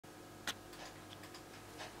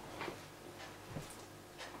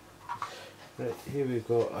Right, here we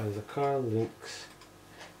go as a Xcarlink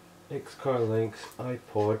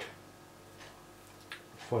iPod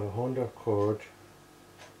for a Honda Accord,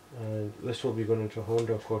 and this will be going into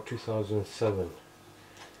Honda Accord 2007.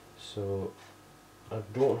 So I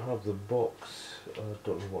don't have the box. I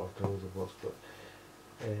don't know what I've done with the box, but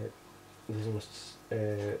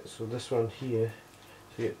so this one here,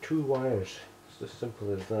 so you get two wires. It's as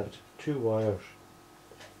simple as that, two wires,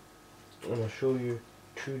 and I'll show you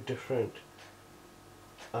two different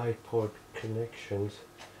iPod connections,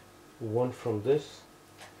 one from this,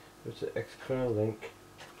 which is Xcarlink,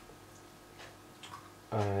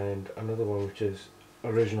 and another one which is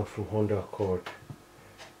original from Honda Accord,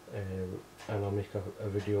 and I'll make a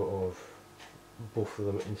video of both of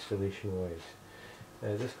them installation wise.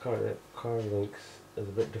 This Xcarlink is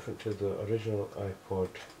a bit different to the original iPod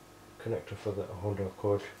connector for the Honda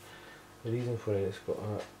Accord. The reason for it is it's got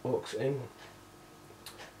an aux in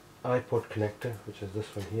iPod connector, which is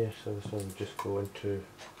this one here. So this one would just go into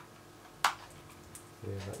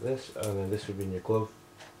there like this, and then this would be in your glove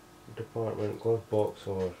department, glove box,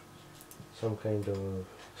 or some kind of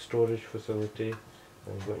storage facility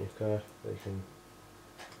that you've got in your car that you can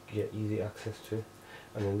get easy access to.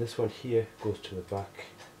 And then this one here goes to the back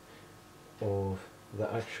of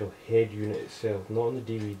the actual head unit itself, not on the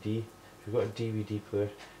DVD. If you've got a DVD player,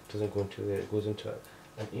 it doesn't go into there, it goes into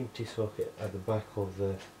an empty socket at the back of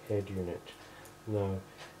the head unit. Now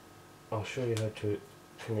I'll show you how to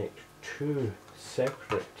connect two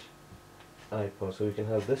separate iPods, so we can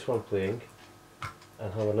have this one playing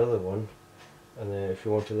and have another one, and then if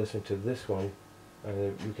you want to listen to this one,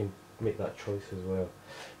 you can make that choice as well.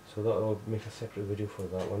 So that I'll make a separate video for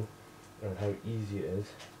that one, and how easy it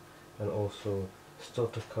is, and also still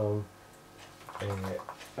to come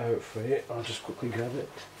out for it. I'll just quickly grab it.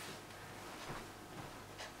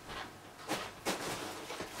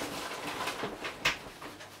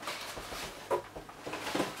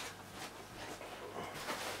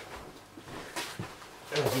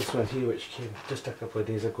 There's this one here which came just a couple of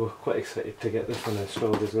days ago. Quite excited to get this one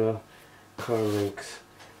installed as well. Xcarlink's.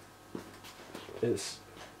 It's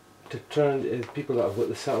to turn people that have got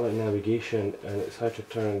the satellite navigation, and it's how to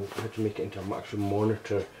make it into an actual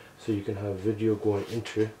monitor, so you can have video going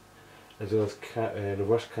into, as well as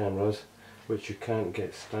reverse cameras, which you can't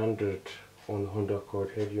get standard on the Honda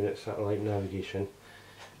Accord head unit satellite navigation.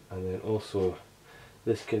 And then also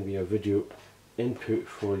this can be a video input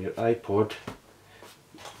for your iPod,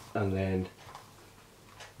 and then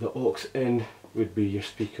the aux in would be your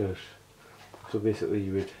speakers. So basically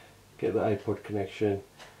you would get the iPod connection,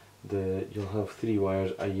 you'll have three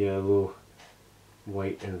wires, a yellow,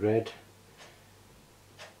 white and red.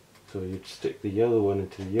 So you'd stick the yellow one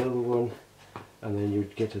into the yellow one, and then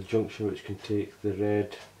you'd get a junction which can take the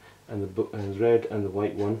red and the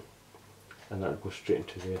white one, and that would go straight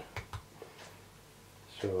into there.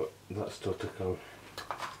 So that's still to come.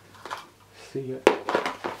 See ya.